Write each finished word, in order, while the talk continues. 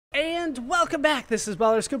And welcome back, this is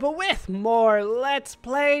Buttercrust with more Let's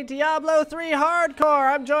Play Diablo 3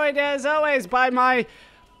 Hardcore. I'm joined as always by my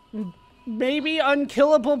maybe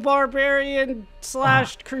unkillable barbarian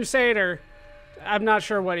slash crusader. I'm not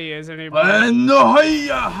sure what he is anymore. And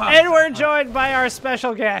we're joined by our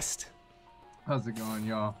special guest. How's it going,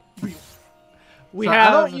 y'all?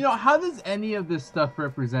 How does any of this stuff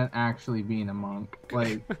represent actually being a monk?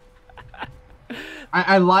 Like,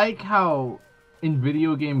 I like how in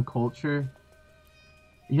video game culture,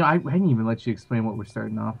 I didn't even let you explain what we're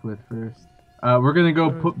starting off with first. We're gonna go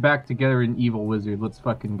put back together an evil wizard. Let's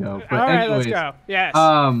fucking go. But Alright, anyways, let's go. Yes.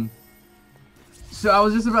 So I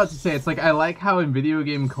was just about to say, it's like I like how in video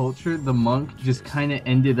game culture the monk just kind of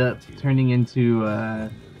ended up turning into a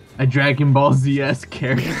Dragon Ball Z-esque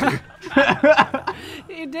character.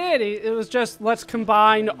 He did. It was just, let's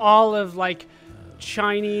combine all of like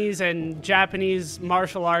Chinese and Japanese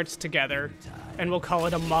martial arts together, and we'll call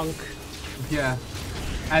it a monk. Yeah.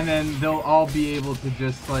 And then they'll all be able to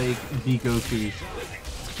just like be Gokus.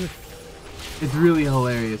 It's really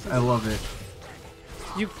hilarious. I love it.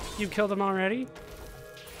 You killed him already?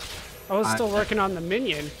 I was still working on the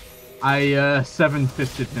minion. I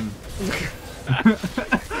seven-fisted him.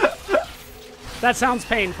 That sounds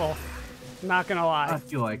painful. Not gonna lie. I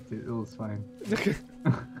feel like it. It was fine. This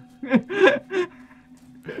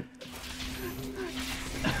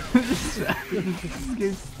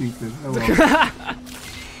game's stupid.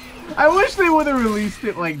 I wish they would have released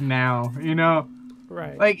it like now, you know?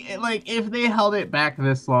 Right. Like if they held it back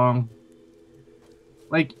this long.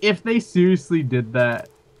 Like if they seriously did that,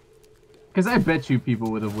 because I bet you people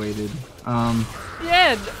would have waited.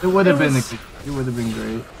 Yeah. It would have been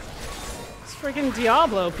great. It's freaking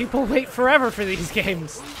Diablo. People wait forever for these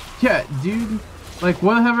games. Yeah, dude. Like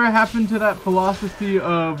whatever happened to that philosophy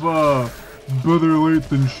of better late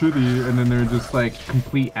than shitty, and then they're just like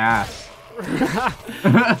complete ass.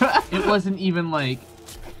 It wasn't even like,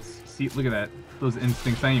 see, look at that, those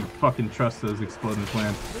instincts. I didn't even fucking trust those exploding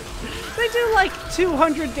plants. They do like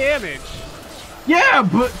 200 damage. Yeah,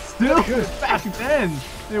 but still, back then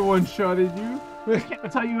they one-shotted you. I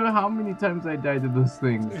can't tell you how many times I died to those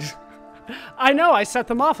things. I know, I set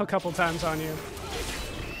them off a couple times on you.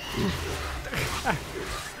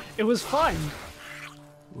 It was fun.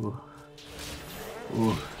 Ooh.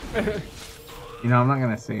 Ooh. You know, I'm not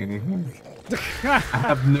gonna say anything. I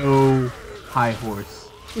have no high horse.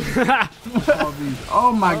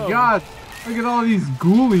 Oh my god! Look at all these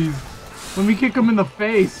ghoulies. Let me kick them in the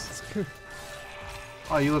face.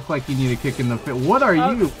 Oh, you look like you need a kick in the face. What are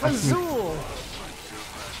you? Azul.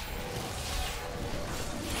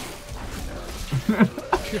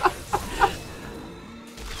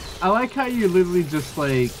 I like how you're literally just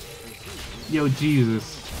like, yo,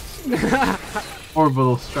 Jesus.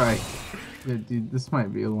 Orbital strike. Yeah, dude, this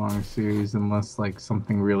might be a long series unless like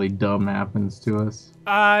something really dumb happens to us.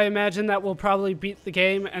 I imagine that we'll probably beat the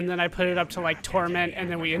game, and then I put it up to like torment,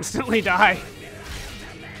 and then we instantly die.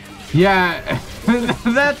 Yeah,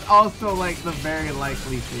 that's also like the very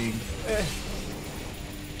likely thing.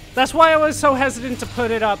 That's why I was so hesitant to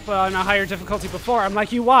put it up on a higher difficulty before. I'm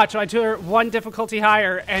like, you watch, I took one difficulty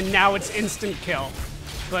higher, and now it's instant kill.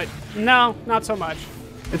 But no, not so much.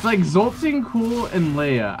 It's like Zoltan, Cool, and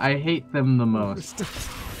Leia. I hate them the most.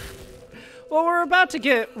 Well, we're about to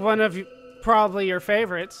get one of probably your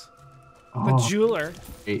favorites. The jeweler.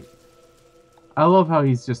 Great. I love how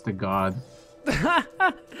he's just a god.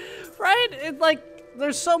 Right?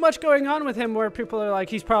 There's so much going on with him where people are like,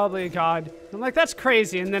 he's probably a god. I'm like, that's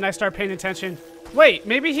crazy. And then I start paying attention. Wait,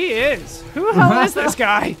 maybe he is. Who the hell is this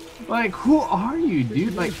guy? Like, who are you,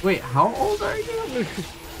 dude? Like, wait, how old are you?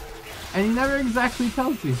 And he never exactly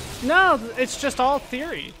tells you. No, it's just all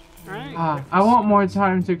theory, right? I want more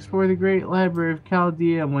time to explore the great library of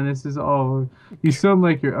Chaldea when this is all over. You sound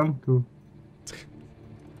like your uncle.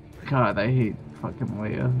 God, I hate fucking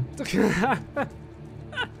Leia.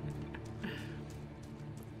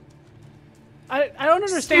 I don't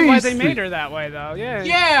understand why they made her that way, though. Yeah.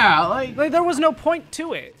 Yeah, like there was no point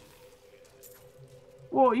to it.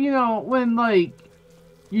 Well, you know, when like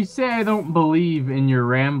you say I don't believe in your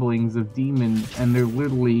ramblings of demons, and they're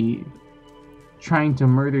literally trying to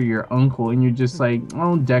murder your uncle, and you're just like,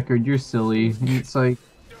 oh, Deckard, you're silly. And it's like,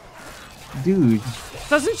 dude.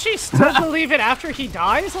 Doesn't she still believe it after he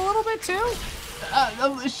dies a little bit too?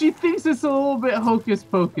 She thinks it's a little bit hocus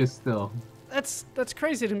pocus still. That's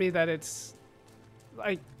crazy to me that it's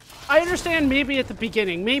like, I understand maybe at the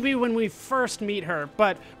beginning, maybe when we first meet her,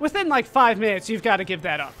 but within like 5 minutes, you've got to give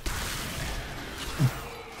that up.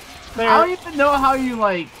 I don't even know how you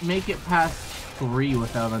like make it past 3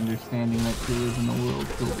 without understanding that she lives in a world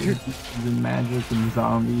filled with demons and magic and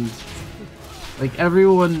zombies. Like,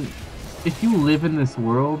 everyone, if you live in this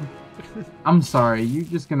world, I'm sorry, you're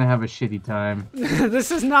just gonna have a shitty time. This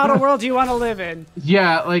is not a world you want to live in.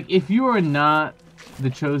 Yeah, like, if you are not the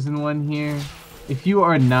chosen one here, if you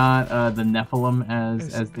are not the Nephilim,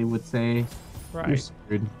 as they would say, right. You're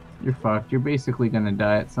screwed. You're fucked. You're basically gonna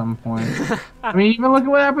die at some point. I mean, even look at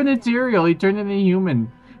what happened to Tyrael. He turned into a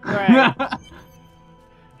human. Right.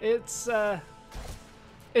 It's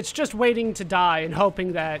just waiting to die and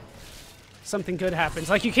hoping that something good happens.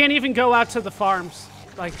 Like, you can't even go out to the farms.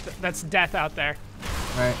 Like, that's death out there.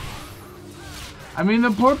 Right. I mean,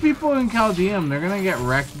 the poor people in Chaldeum, they're gonna get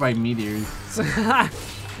wrecked by meteors.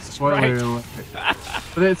 Spoiler alert.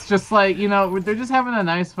 But it's just like, you know, they're just having a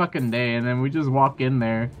nice fucking day, and then we just walk in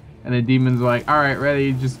there, and the demon's like, alright,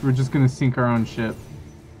 ready, we're just gonna sink our own ship.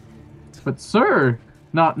 But sir,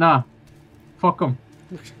 nah. Fuck them.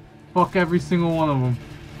 Fuck every single one of them.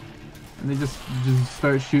 And they just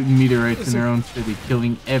start shooting meteorites in their own city,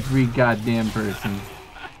 killing every goddamn person.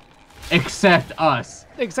 Except us.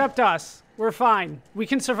 Except us. We're fine. We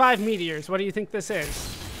can survive meteors. What do you think this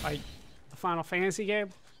is? Like a Final Fantasy game?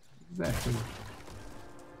 Exactly.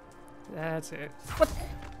 That's it. What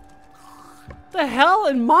the hell?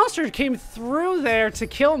 And monster came through there to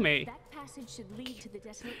kill me. That passage should lead to the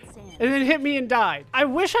desolate sand. And then hit me and died. I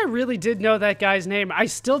wish I really did know that guy's name. I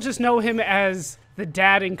still just know him as the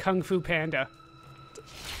dad in Kung Fu Panda.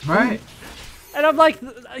 Right. And I'm like,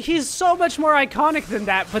 he's so much more iconic than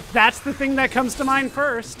that, but that's the thing that comes to mind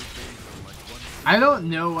first. I don't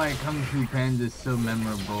know why Kung Fu Panda is so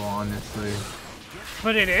memorable, honestly.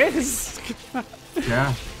 But it is.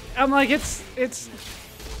 Yeah. I'm like, it's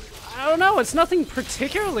I don't know, it's nothing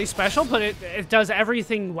particularly special, but it does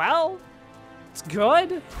everything well. It's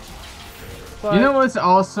good. But You know what's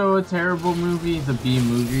also a terrible movie? The B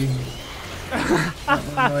Movie.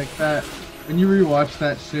 Like that. When you rewatch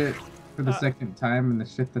that shit for the second time and the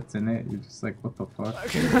shit that's in it, you're just like, what the fuck?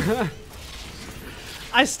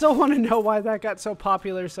 I still want to know why that got so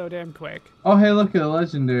popular so damn quick. Oh, hey, look at a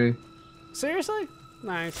legendary. Seriously?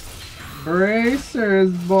 Nice.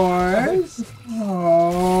 Bracers, boys.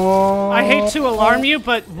 Oh. I hate to alarm you,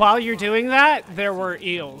 but while you're doing that, there were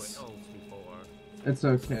eels. It's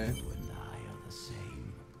okay. You and I are the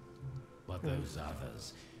same. But those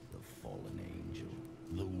others, the fallen angel,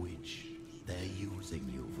 the witch, they're using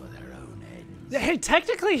you for their own ends. Hey,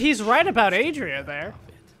 technically he's right about Adria there.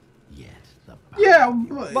 Yet the Yeah,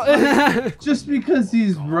 but just because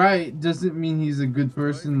he's right doesn't mean he's a good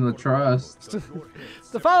person to trust.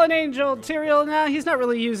 The fallen angel, Tyrael, nah, he's not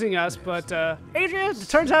really using us, but Adria, it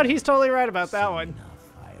turns out he's totally right about that one.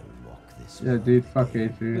 I'll walk this Yeah, dude, fuck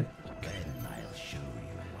Adrian. then I'll show you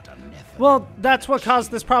what a nephew. Well, that's what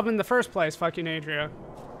caused this problem in the first place, fucking Adria.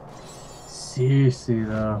 Seriously,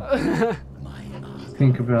 though. My arms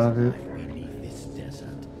Think about it. beneath this desert.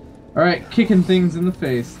 Alright, kicking things in the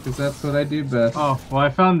face, because that's what I do best. Oh, well, I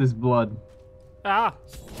found this blood. Ah.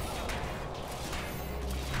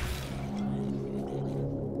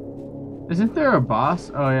 Isn't there a boss?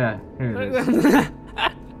 Oh, yeah. Here it is.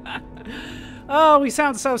 Oh, we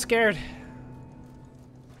sound so scared.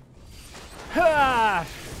 Ah.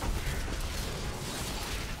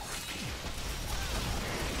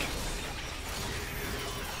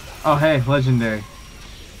 Oh, hey, legendary.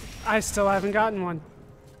 I still haven't gotten one.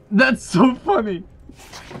 That's so funny.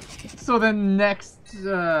 So then next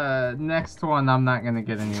one, I'm not gonna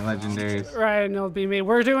get any legendaries. Right, and it'll be me.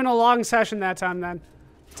 We're doing a long session that time then.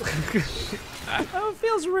 Oh, it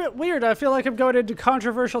feels weird. I feel like I'm going into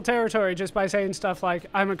controversial territory just by saying stuff like,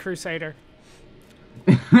 I'm a crusader.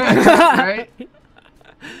 Right?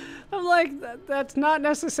 I'm like, that's not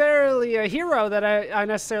necessarily a hero that I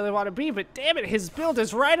necessarily want to be, but damn it, his build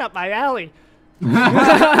is right up my alley. It's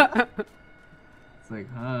like,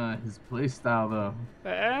 his playstyle though.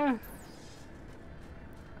 Eh?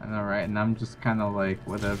 I know, right? And I'm just kind of like,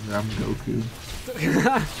 whatever, I'm Goku.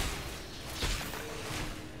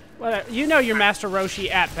 Whatever. You know you're Master Roshi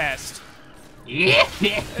at best. Yeah.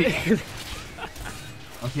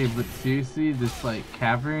 Okay, but seriously, this like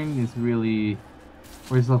cavern is really.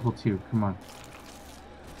 Where's level 2? Come on.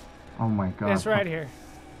 Oh my god. It's right here.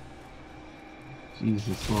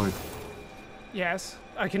 Jesus Lord. Yes,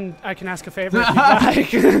 I can ask a favor if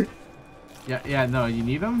you'd like. Yeah, no, you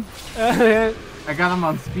need them? There I got them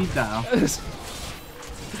on speed dial.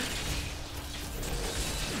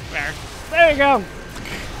 you go.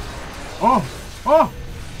 Oh!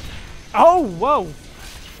 Oh, whoa.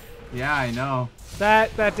 Yeah, I know.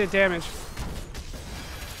 That did damage.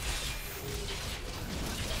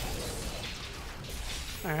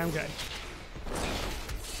 Alright, I'm good.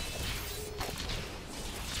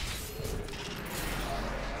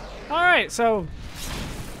 Alright, so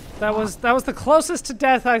that was the closest to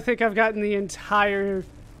death I think I've gotten the entire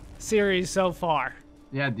series so far.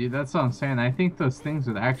 Yeah, dude, that's what I'm saying. I think those things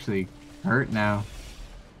would actually hurt now.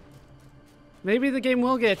 Maybe the game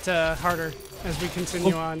will get harder as we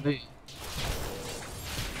continue on.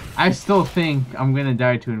 I still think I'm gonna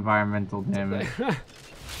die to environmental damage.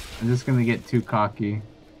 I'm just gonna get too cocky.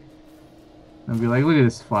 And be like, look at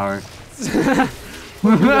this flower.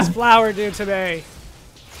 What did this flower do today?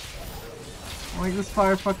 Like, this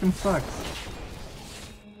flower fucking sucks.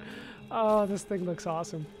 Oh, this thing looks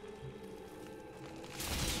awesome.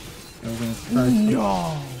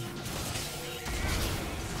 No.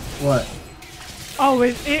 What? Oh,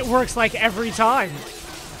 it works like every time.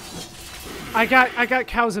 I got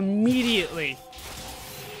cows immediately.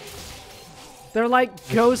 They're like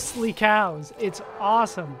ghostly cows. It's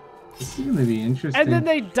awesome. This is gonna be interesting. And then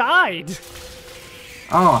they died.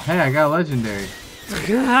 Oh, hey, I got a legendary.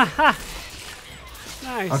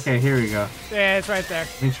 Nice. Okay, here we go. Yeah, it's right there.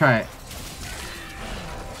 Let me try it.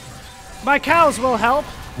 My cows will help.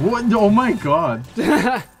 What? Oh my god.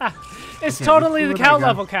 It's Okay, totally the let's see what I cow got.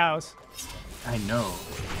 level cows. I know.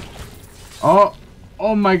 Oh,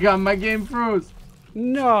 oh my god, my game froze.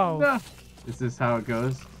 No. No. Is this how it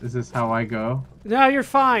goes? Is this how I go? No, you're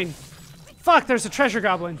fine. Fuck, there's a treasure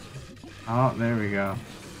goblin. Oh, there we go.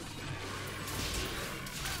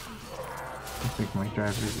 I think my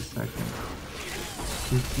driver's a second.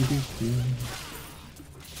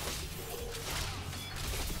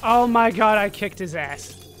 Oh my god, I kicked his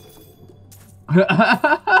ass.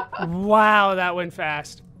 Wow, that went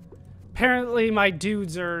fast. Apparently my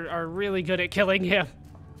dudes are really good at killing him.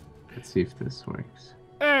 Let's see if this works.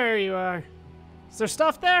 There you are. Is there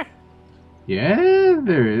stuff there? Yeah,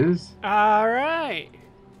 there is. Alright.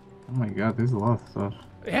 Oh my god, there's a lot of stuff.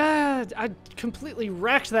 Yeah, I completely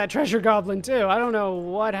wrecked that treasure goblin too. I don't know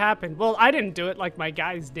what happened. Well, I didn't do it like my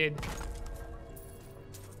guys did.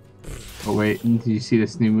 Oh wait, do you see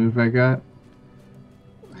this new move I got?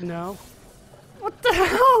 No. What the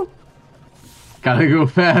hell? Gotta go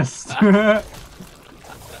fast. The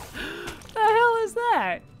hell is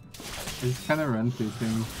that? Just kind of run through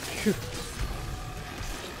things.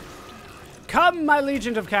 Come, my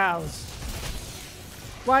legion of cows.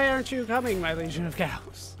 Why aren't you coming, my legion of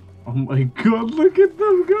cows? Oh my god, look at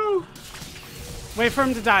them go! Wait for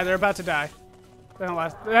them to die. They're about to die. They don't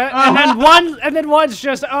last. And then one's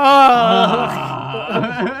just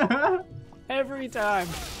every time.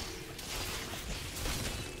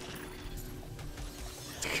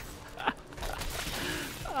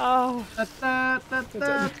 Oh.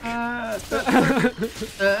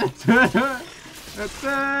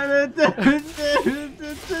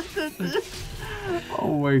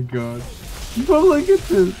 Oh my god. But look at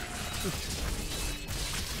this.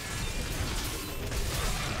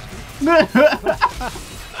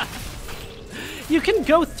 You can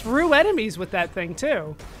go through enemies with that thing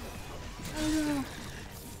too.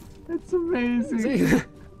 It's amazing.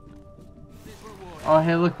 Oh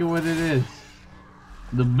hey, look at what it is.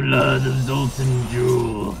 The blood of Zoltan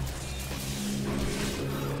Jewel.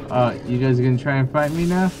 You guys gonna try and fight me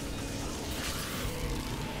now?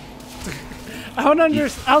 I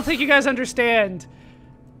don't think you guys understand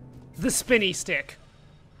the spinny stick.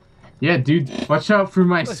 Yeah, dude, watch out for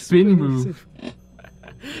my spin move.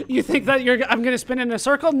 You think that I'm gonna spin in a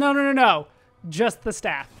circle? No, no, no, no. Just the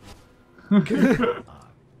staff.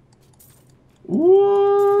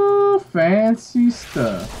 Ooh, fancy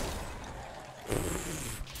stuff.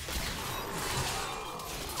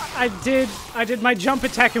 I did my jump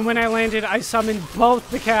attack, and when I landed, I summoned both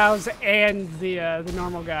the cows and the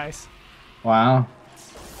normal guys. Wow.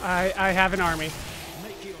 I have an army.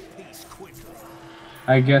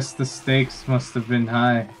 I guess the stakes must have been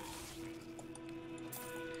high.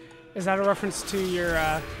 Is that a reference to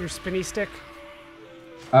your spinny stick?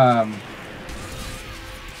 I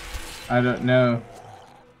don't know.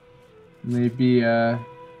 Maybe, I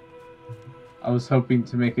was hoping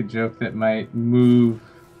to make a joke that might move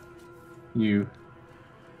you.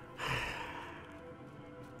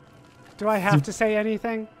 Do I have to say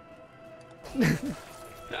anything?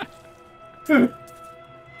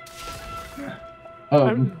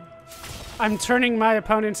 I'm turning my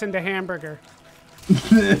opponents into hamburger.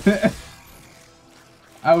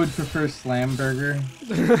 I would prefer Slamburger.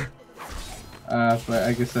 But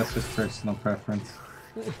I guess that's just personal preference.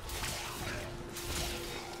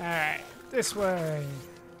 Alright, this way.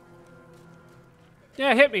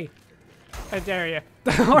 Yeah, hit me. I dare you.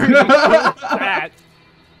 Or me. That.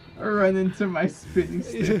 Or run into my spinning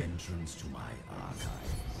stick. Entrance to my archives.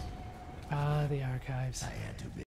 Ah, the archives. I had to be